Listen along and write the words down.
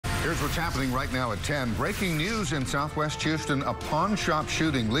Here's what's happening right now at 10. Breaking news in Southwest Houston. A pawn shop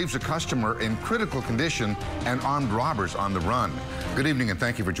shooting leaves a customer in critical condition and armed robbers on the run. Good evening and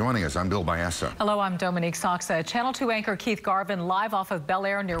thank you for joining us. I'm Bill Biassa. Hello, I'm Dominique Soxa. Channel 2 anchor Keith Garvin live off of Bel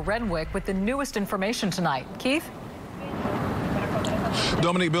Air near Renwick with the newest information tonight. Keith?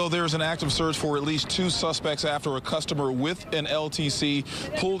 Dominique, Bill, there is an active search for at least 2 suspects after a customer with an LTC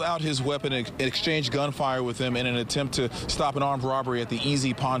pulled out his weapon and exchanged gunfire with him in an attempt to stop an armed robbery at the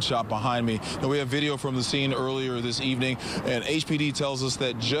Easy Pawn Shop behind me. Now, we have video from the scene earlier this evening, and HPD tells us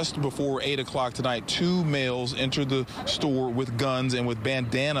that just before 8 o'clock tonight, 2 males entered the store with guns and with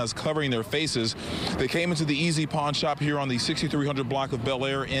bandanas covering their faces. They came into the Easy Pawn Shop here on the 6300 block of Bel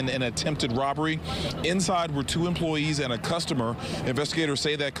Air in an attempted robbery. Inside were 2 employees and a customer. Investigators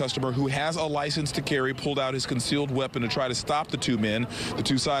say that customer, who has a license to carry, pulled out his concealed weapon to try to stop the 2 men. The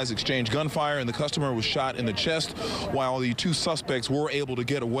 2 sides exchanged gunfire, and the customer was shot in the chest, while the 2 suspects were able to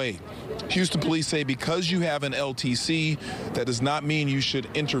get away. Houston police say because you have an LTC, that does not mean you should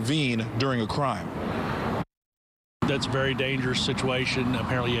intervene during a crime. That's a very dangerous situation.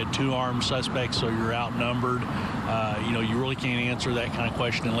 Apparently you had 2 armed suspects, so you're outnumbered. You really can't answer that kind of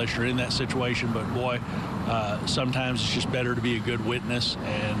question unless you're in that situation. But boy, sometimes it's just better to be a good witness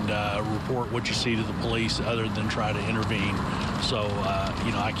and report what you see to the police other than try to intervene. So,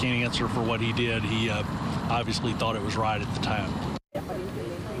 I can't answer for what he did. He obviously thought it was right at the time.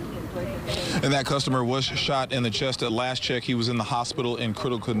 And that customer was shot in the chest. At last check, he was in the hospital in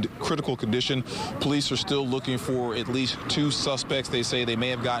critical condition. Police are still looking for at least 2 suspects. They say they may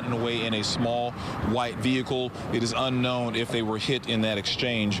have gotten away in a small white vehicle. It is unknown if they were hit in that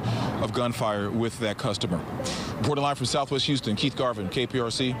exchange of gunfire with that customer. Reporting live from Southwest Houston, Keith Garvin,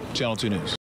 KPRC, Channel 2 News.